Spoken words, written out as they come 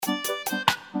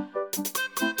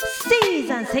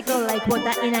and tickle like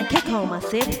water in a kekoma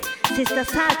sip. Sister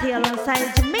Sati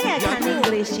alongside Jamaican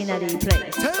English in a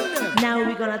place. Now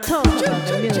we're gonna talk about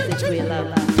the music we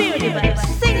love. Feel the vibe,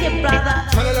 sing it, brother.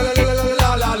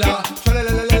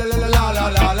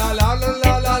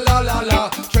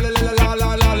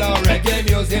 Reggae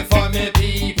music for me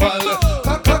people.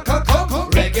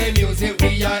 Reggae music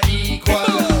we are equal.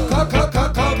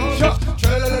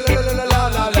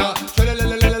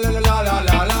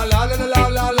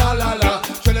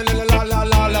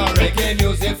 Reggae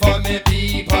music for me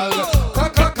people.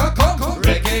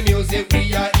 Reggae music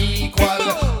we are equal.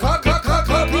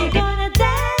 We're gonna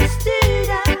dance to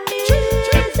the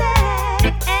music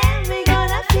and we're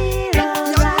gonna feel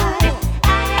alright. I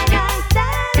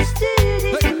dance to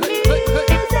this music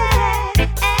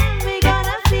and we're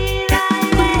gonna feel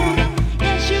right.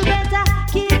 Yes, you better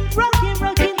keep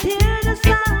rocking till the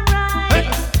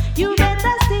sunrise. You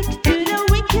better stick to the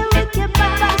wicked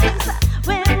vibes.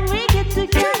 When we get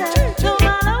together, no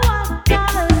matter what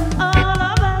colors, all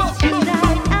of us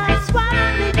unite. That's why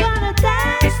we're gonna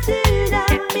dance to the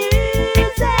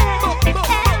music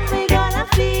and we're gonna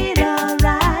feel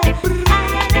alright. I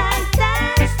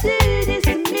dance to this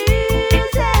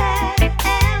music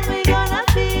and we're gonna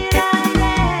feel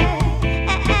alright.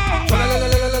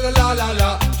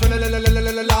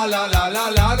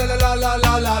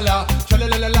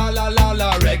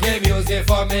 Reggae music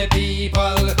for me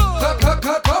people.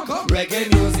 Reggae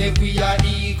music we are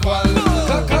equal.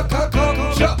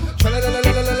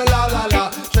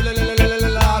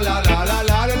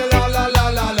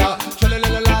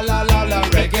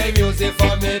 Reggae music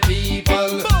for me people.